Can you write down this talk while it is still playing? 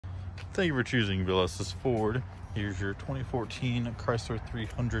Thank you for choosing Velasquez Ford. Here's your 2014 Chrysler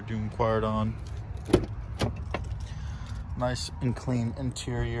 300 you inquired on. Nice and clean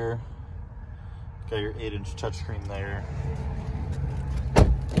interior. Got your 8-inch touchscreen there.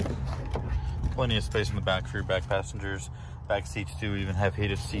 Plenty of space in the back for your back passengers. Back seats do even have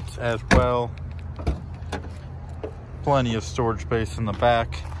heated seats as well. Plenty of storage space in the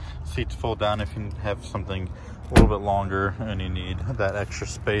back. Seats fold down if you have something a little bit longer and you need that extra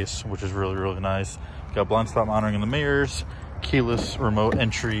space, which is really nice. Got blind spot monitoring in the mirrors, keyless remote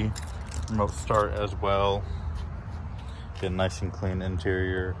entry, remote start as well. Get a nice and clean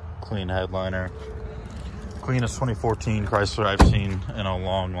interior, clean headliner. Cleanest 2014 Chrysler I've seen in a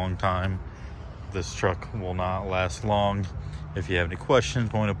long time. This truck will not last long. If you have any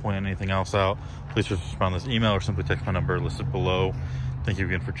questions, want to point anything else out, please just respond to this email or simply text my number listed below. Thank you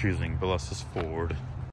again for choosing Velasquez Ford.